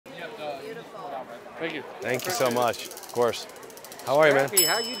Thank you. Thank you so much. Of course. How are you, man? Scrappy,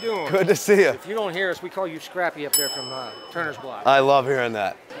 how you doing? Good to see you. If you don't hear us, we call you Scrappy up there from Turner's Block. I love hearing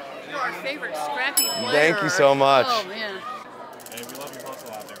that. You're our favorite Scrappy player. Thank you so much. Oh, man. Hey, we love your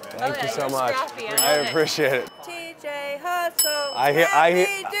hustle out there, man. Thank you so much. Scrappy, I appreciate it. TJ Hustle.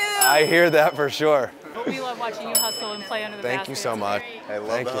 I hear that for sure. We love watching you hustle and play under the basket. Thank you so much. Hey, love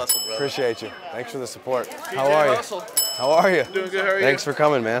Thank the you. hustle, brother. Appreciate you. Thanks for the support. How are you? How are you? Doing good, how are you? Thanks for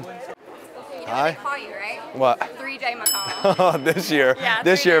coming, man. You know Hi. they call you, right? What? 3J McConnell. Oh, this year. Yeah,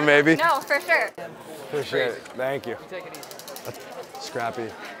 This 3J year, maybe. No, for sure. Appreciate it. Thank you. Take it easy. Scrappy.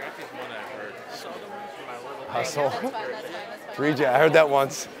 Scrappy's one I've heard. Hustle. 3J. I heard that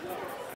once.